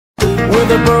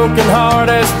with a broken heart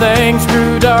as things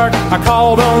grew dark. I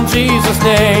called on Jesus'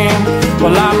 name.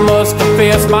 Well, I must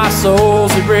confess my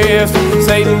soul's at rest.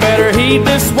 Satan better heed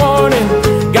this warning.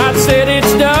 God said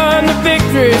it's done, the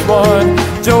victory's won.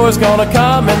 Joy's gonna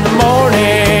come in the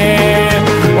morning.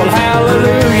 Well,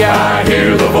 hallelujah, I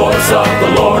hear the voice of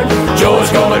the Lord.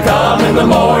 Joy's gonna come in the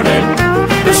morning.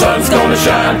 The sun's gonna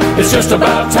shine, it's just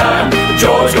about time.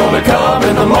 Joy's gonna come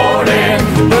in the morning.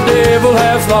 The devil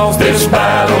has lost this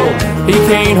battle. He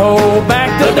can't hold back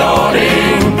the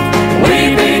dawning.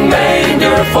 Weeping may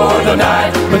endure for the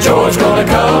night, but joy's gonna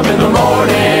come in the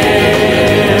morning.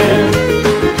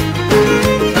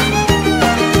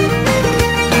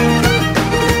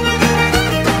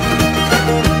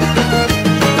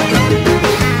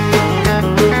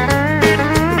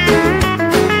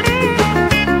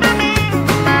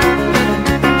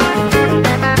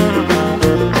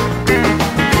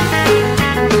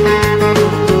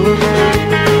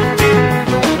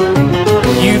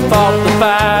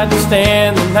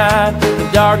 Stand the night, the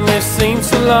darkness seems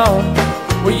so long.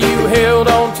 Well, you held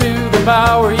on to the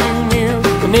power you knew,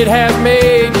 and it has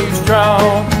made you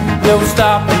strong. No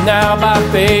stopping now, by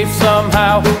faith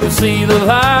somehow you'll see the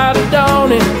light of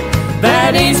dawning.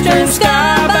 That eastern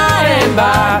sky by and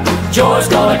by, joy's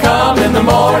gonna come in the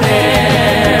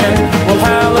morning. Well,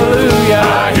 hallelujah,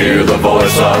 I hear the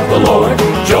voice of the Lord.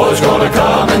 Joy's gonna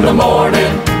come in the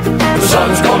morning. The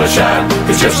sun's gonna shine,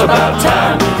 it's just about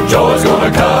time. Joy's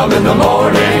gonna come in the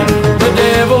morning. The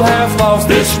devil has lost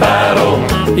this battle.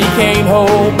 He can't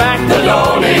hold back the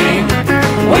dawning.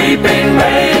 Weeping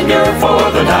may endure for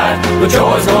the night, but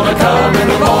joy's gonna come in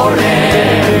the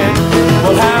morning.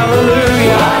 Well,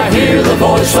 hallelujah, I hear the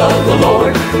voice of the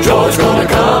Lord. Joy's gonna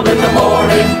come in the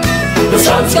morning. The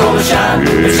sun's gonna shine,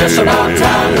 it's just about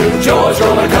time. Joy's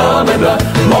gonna come in the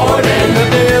morning. The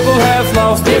devil has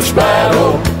lost this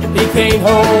battle. He can't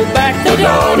hold back the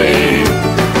dawning.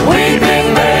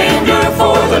 Weeping may endure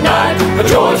for the night, but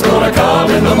joy's gonna come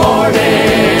in the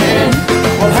morning.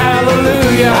 Well,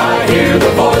 hallelujah, I hear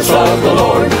the voice of the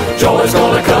Lord. Joy's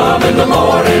gonna come in the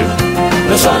morning.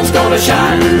 The sun's gonna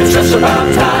shine, it's just about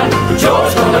time.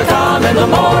 Joy's gonna come in the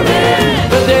morning.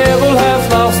 The devil has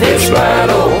lost his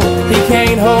battle. He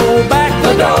can't hold back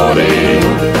the dawning.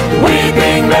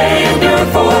 Weeping may endure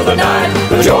for the night,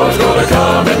 but joy's gonna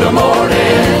come